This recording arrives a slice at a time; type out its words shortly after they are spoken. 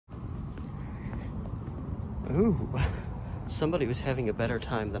Ooh, somebody was having a better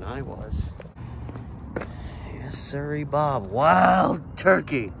time than I was. Yes, sirree, Bob. Wild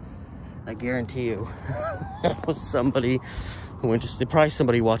turkey. I guarantee you. That was somebody who went to, probably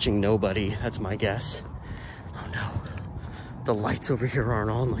somebody watching Nobody. That's my guess. Oh no. The lights over here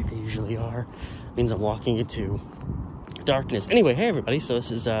aren't on like they usually are. It means I'm walking into darkness. Anyway, hey everybody. So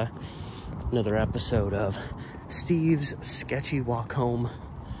this is another episode of Steve's sketchy walk home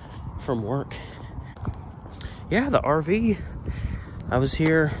from work. Yeah, the RV. I was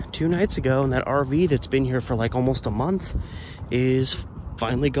here 2 nights ago, and that RV that's been here for like almost a month is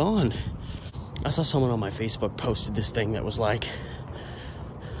finally gone. I saw someone on my Facebook posted this thing that was like,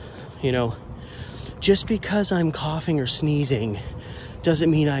 you know, just because I'm coughing or sneezing doesn't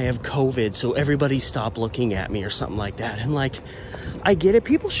mean I have COVID, so everybody stop looking at me or something like that. And like, I get it.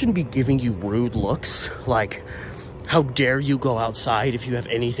 People shouldn't be giving you rude looks. Like, how dare you go outside if you have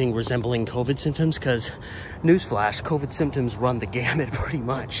anything resembling COVID symptoms? Because, newsflash, COVID symptoms run the gamut pretty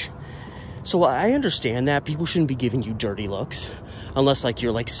much. So I understand that. People shouldn't be giving you dirty looks unless like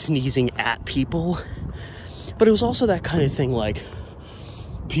you're like sneezing at people. But it was also that kind of thing like,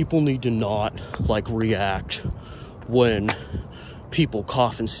 people need to not like react when people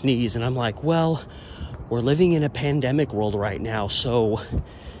cough and sneeze. And I'm like, well, we're living in a pandemic world right now, so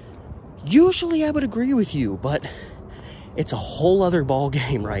usually I would agree with you, but it's a whole other ball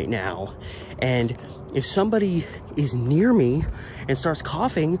game right now. And if somebody is near me and starts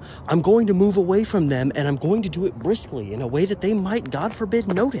coughing, I'm going to move away from them, and I'm going to do it briskly in a way that they might, God forbid,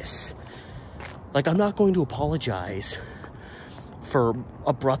 notice. Like, I'm not going to apologize for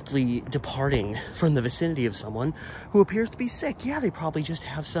abruptly departing from the vicinity of someone who appears to be sick. Yeah, they probably just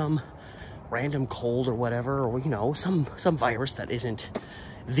have some random cold or whatever, or, you know, some virus that isn't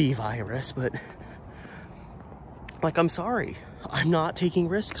the virus, but like, I'm sorry, I'm not taking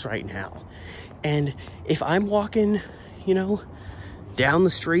risks right now. And if I'm walking, you know, down the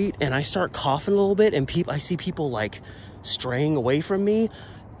street and I start coughing a little bit and I see people like straying away from me,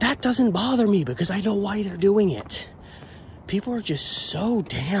 that doesn't bother me because I know why they're doing it. People are just so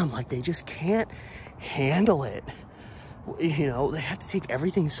damn, like, they just can't handle it. You know, they have to take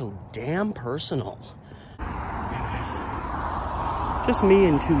everything so damn personal. Just me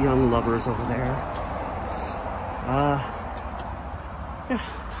and 2 young lovers over there. Yeah,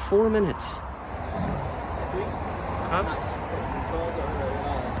 4 minutes. Huh?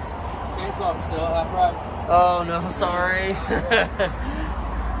 Oh no, sorry.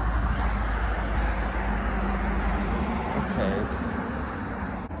 Okay.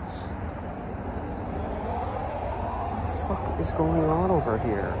 What the fuck is going on over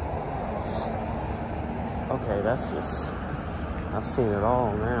here? Okay, that's just, I've seen it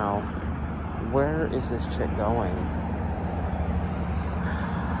all now. Where is this chick going?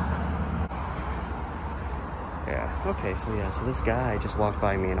 Yeah, okay, so yeah, so this guy just walked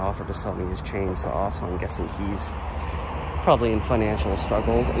by me and offered to sell me his chainsaw, so I'm guessing he's probably in financial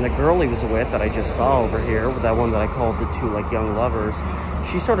struggles. And the girl he was with that I just saw over here, that one that I called the 2 like young lovers,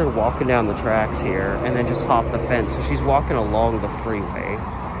 she started walking down the tracks here and then just hopped the fence. So she's walking along the freeway.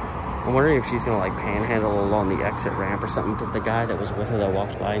 I'm wondering if she's gonna like panhandle along the exit ramp or something, because the guy that was with her that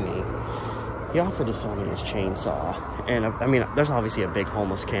walked by me, he offered to sell me his chainsaw. And I mean, there's obviously a big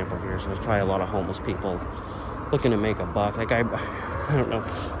homeless camp over here, so there's probably a lot of homeless people looking to make a buck. Like, I don't know.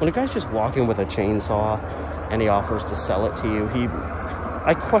 When a guy's just walking with a chainsaw and he offers to sell it to you,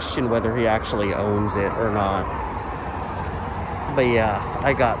 I question whether he actually owns it or not. But yeah,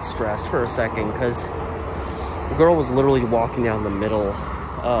 I got stressed for a second because the girl was literally walking down the middle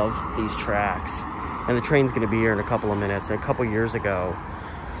of these tracks, and the train's gonna be here in a couple of minutes. And a couple years ago,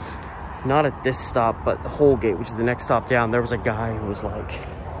 not at this stop, but the Holgate, which is the next stop down, there was a guy who was like,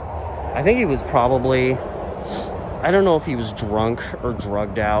 I think he was probably, I don't know if he was drunk or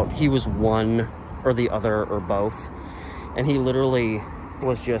drugged out. He was one or the other or both. And he literally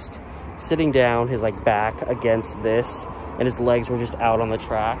was just sitting down, his like back against this, and his legs were just out on the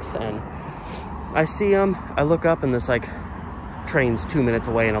tracks. And I see him, I look up, and this like train's 2 minutes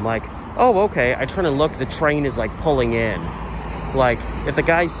away, and I'm like, oh, okay. I turn and look, the train is like pulling in. Like, if the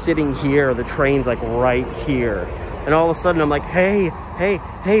guy's sitting here, the train's like right here. And all of a sudden I'm like, hey,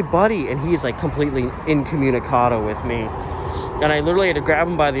 buddy. And he's like completely incommunicado with me. And I literally had to grab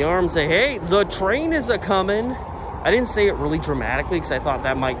him by the arm and say, hey, the train is a-coming. I didn't say it really dramatically because I thought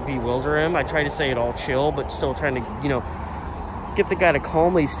that might bewilder him. I tried to say it all chill, but still trying to, you know, get the guy to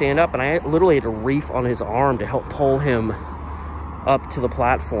calmly stand up. And I literally had to reef on his arm to help pull him up to the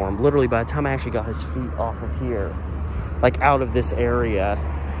platform. Literally, by the time I actually got his feet off of here, like out of this area,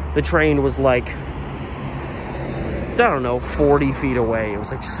 the train was like, I don't know, 40 feet away. It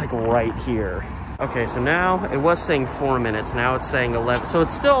was like just like right here. Okay, so now it was saying 4 minutes. Now it's saying 11. So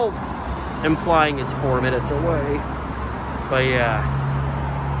it's still implying it's 4 minutes away. But yeah.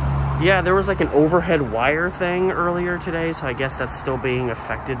 Yeah, there was like an overhead wire thing earlier today. So I guess that's still being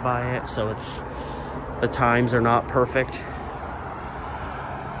affected by it. So the times are not perfect.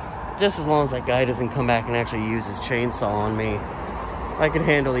 Just as long as that guy doesn't come back and actually use his chainsaw on me, I could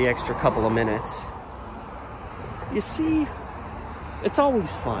handle the extra couple of minutes. You see, it's always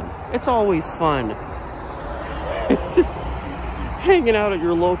fun. It's always fun. Hanging out at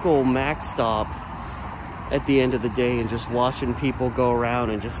your local Mac stop at the end of the day and just watching people go around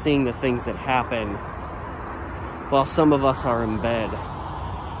and just seeing the things that happen while some of us are in bed.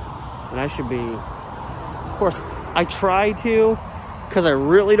 And I should be, of course, I try to, because I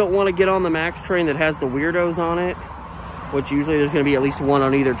really don't want to get on the Max train that has the weirdos on it, which usually there's going to be at least one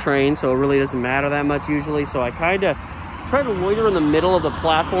on either train, so it really doesn't matter that much usually. So I kind of try to loiter in the middle of the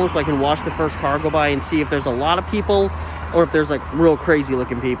platform so I can watch the first car go by and see if there's a lot of people or if there's like real crazy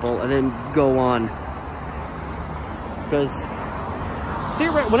looking people, and then go on. Because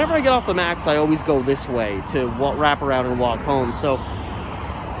whenever I get off the Max, I always go this way to wrap around and walk home. So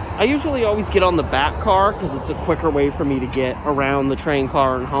I usually always get on the back car because it's a quicker way for me to get around the train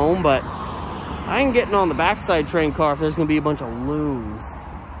car and home. But I ain't getting on the backside train car if there's going to be a bunch of loons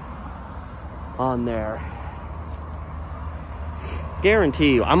on there.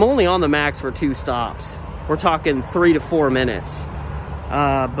 Guarantee you. I'm only on the Max for 2 stops. We're talking 3 to 4 minutes.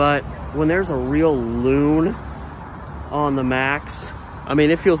 But when there's a real loon on the Max, I mean,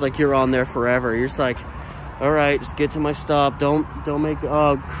 it feels like you're on there forever. You're just like, all right, just get to my stop. Don't make,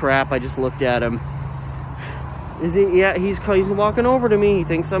 oh crap, I just looked at him. Is he? Yeah, he's walking over to me. He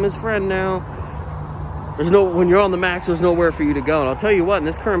thinks I'm his friend now. When you're on the Max, there's nowhere for you to go. And I'll tell you what, in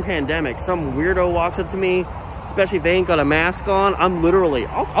this current pandemic, some weirdo walks up to me, especially if they ain't got a mask on, I'm literally,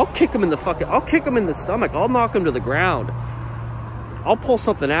 I'll kick him in the stomach. I'll knock him to the ground. I'll pull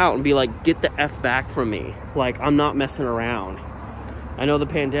something out and be like, get the F back from me. Like, I'm not messing around. I know the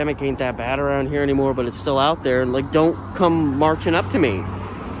pandemic ain't that bad around here anymore, but it's still out there. And like, don't come marching up to me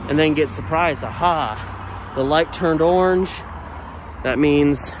and then get surprised. Aha, the light turned orange. That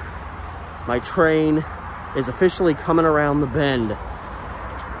means my train is officially coming around the bend.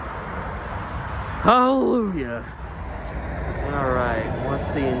 Hallelujah. All right, what's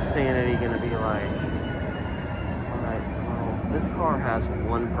the insanity gonna be like? All right, well, this car has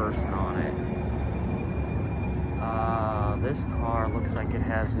 1 person on it. This car looks like it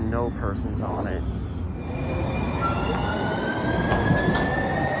has no persons on it.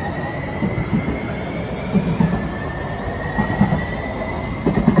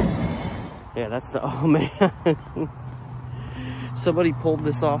 Yeah, that's the, oh man. Somebody pulled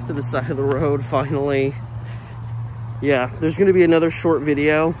this off to the side of the road finally. Yeah, there's gonna be another short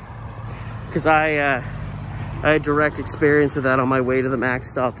video because I had direct experience with that on my way to the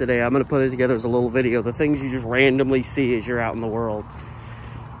Max stop today. I'm gonna put it together as a little video. The things you just randomly see as you're out in the world.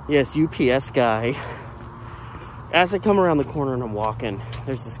 Yes, UPS guy. As I come around the corner and I'm walking,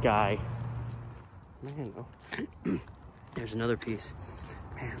 there's this guy. Man, oh. There's another piece.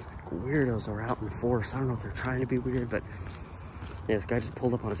 Man, weirdos are out in force. I don't know if they're trying to be weird, but yeah, this guy just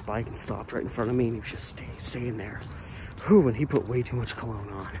pulled up on his bike and stopped right in front of me, and he was just staying there. Whew, and he put way too much cologne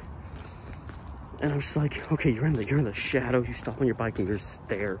on. And I was just like, okay, you're in the shadows. You stop on your bike and you're just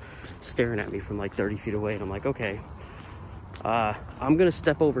staring at me from like 30 feet away. And I'm like, okay, I'm gonna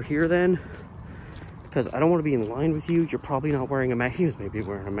step over here then, because I don't want to be in line with you. You're probably not wearing a mask. He was maybe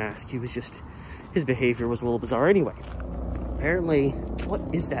wearing a mask. He was just, his behavior was a little bizarre. Anyway, apparently, what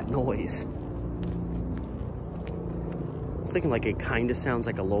is that noise? I was thinking like it kind of sounds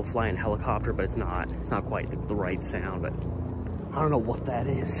like a low-flying helicopter, but it's not. It's not quite the right sound, but I don't know what that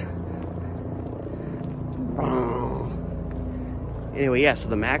is. Anyway, yeah, so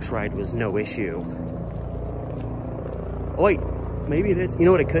the Max ride was no issue. Oh, wait, maybe it is. You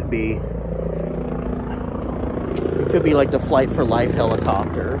know what it could be? It could be like the Flight for Life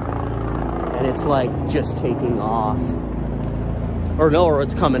helicopter, and it's like just taking off. Or no, or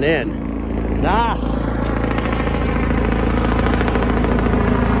it's coming in. Ah!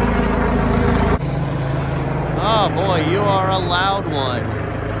 Oh boy, you are a loud one.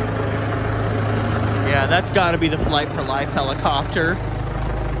 Yeah, that's got to be the Flight for Life helicopter.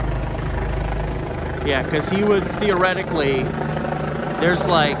 Yeah, because he would theoretically, there's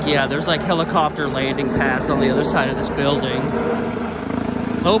like helicopter landing pads on the other side of this building.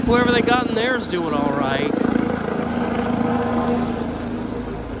 Hope whoever they got in there is doing all right.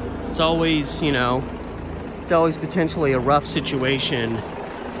 It's always, you know, it's always potentially a rough situation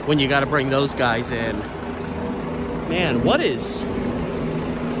when you got to bring those guys in. Man, what is...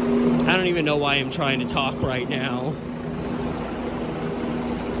 I don't even know why I'm trying to talk right now.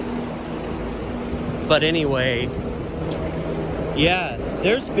 But anyway, yeah,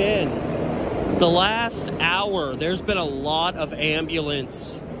 there's been, the last hour, there's been a lot of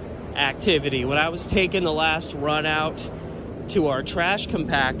ambulance activity. When I was taking the last run out to our trash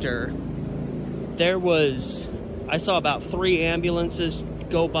compactor, I saw about 3 ambulances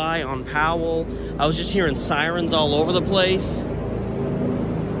go by on Powell. I was just hearing sirens all over the place.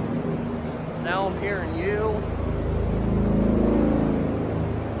 Now I'm hearing you.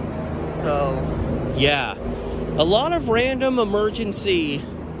 So, yeah. A lot of random emergency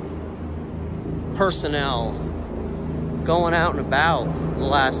personnel going out and about the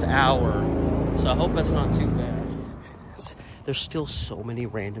last hour. So I hope that's not too bad. There's still so many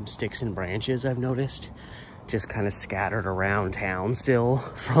random sticks and branches I've noticed, just kind of scattered around town still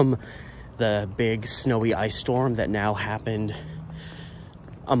from the big snowy ice storm that now happened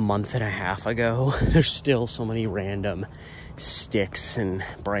a month and a half ago. There's still so many random sticks and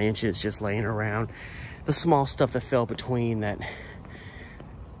branches just laying around. The small stuff that fell between that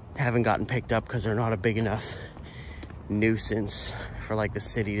haven't gotten picked up because they're not a big enough nuisance for like the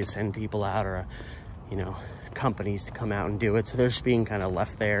city to send people out, or you know, companies to come out and do it. So they're just being kind of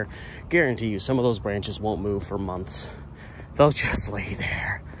left there. Guarantee you some of those branches won't move for months. They'll just lay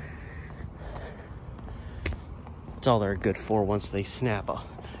there. That's all they're good for once they snap.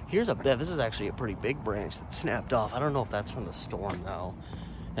 This is actually a pretty big branch that snapped off. I don't know if that's from the storm though.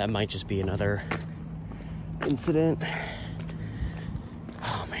 That might just be another incident.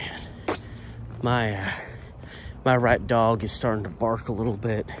 Oh man, my rat dog is starting to bark a little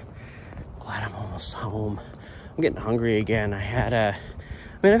bit. Glad I'm almost home. I'm getting hungry again. I've had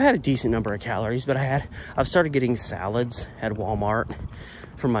a decent number of calories, but I've started getting salads at Walmart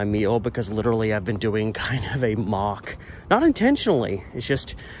for my meal, because literally I've been doing kind of a mock, not intentionally. It's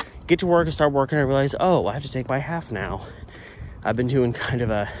just get to work and start working and I realize, oh, I have to take my half now. I've been doing kind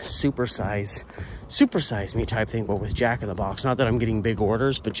of a supersize me type thing, but with Jack in the Box. Not that I'm getting big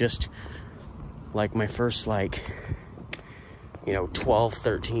orders, but just like my first, like, you know, 12,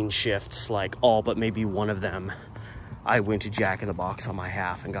 13 shifts, like all but maybe one of them, I went to Jack in the Box on my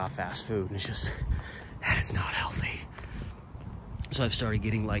half and got fast food. And it's just, that is not healthy. So I've started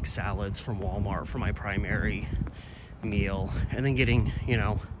getting like salads from Walmart for my primary meal, and then getting, you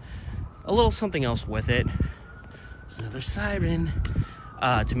know, a little something else with it. There's another siren,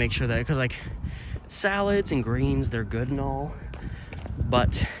 to make sure that, because like salads and greens, they're good and all,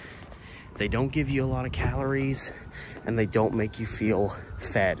 but they don't give you a lot of calories and they don't make you feel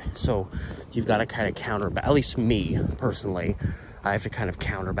fed. So you've got to kind of counterbalance, at least me personally, I have to kind of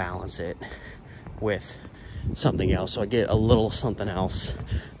counterbalance it with something else. So I get a little something else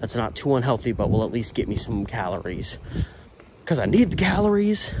that's not too unhealthy, but will at least get me some calories. Because I need the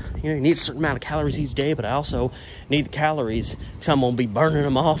calories. You know, you need a certain amount of calories each day, but I also need the calories because I'm going to be burning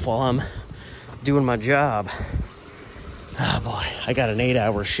them off while I'm doing my job. Oh boy, I got an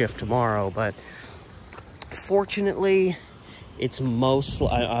 8-hour shift tomorrow, but fortunately, it's mostly,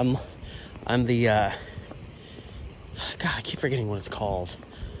 I'm the, God, I keep forgetting what it's called.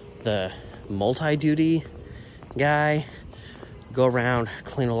 The multi-duty guy. Go around,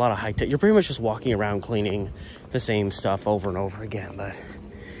 clean a lot of high tech. You're pretty much just walking around cleaning the same stuff over and over again, but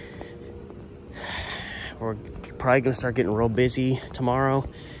we're probably gonna start getting real busy tomorrow,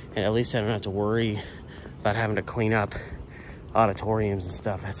 and at least I don't have to worry about having to clean up auditoriums and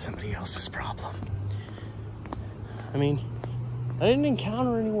stuff. That's somebody else's problem. I mean, I didn't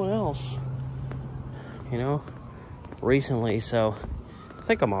encounter anyone else, you know, recently, so I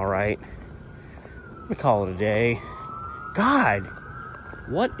think I'm all right. I'm gonna call it a day. God,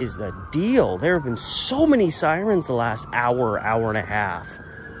 what is the deal? There have been so many sirens the last hour and a half.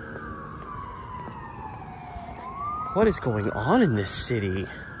 What is going on in this city?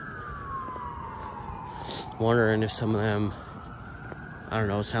 Wondering if some of them, I don't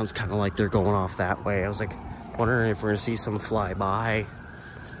know, it sounds kind of like they're going off that way. I was like wondering if we're gonna see some fly by,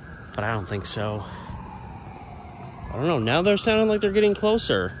 but I don't think so. I don't know, now they're sounding like they're getting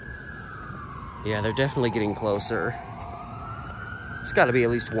closer. Yeah, they're definitely getting closer. There's got to be at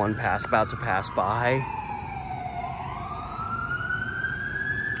least one about to pass by.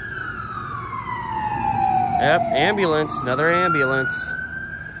 Yep, ambulance, another ambulance.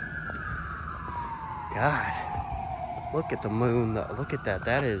 God, look at the moon though. Look at that.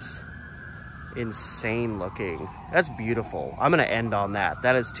 That is insane looking. That's beautiful. I'm gonna end on that.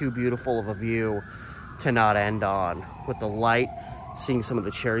 That is too beautiful of a view to not end on. With the light, seeing some of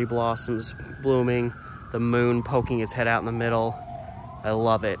the cherry blossoms blooming, the moon poking its head out in the middle. I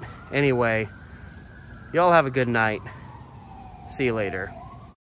love it. Anyway, y'all have a good night. See you later.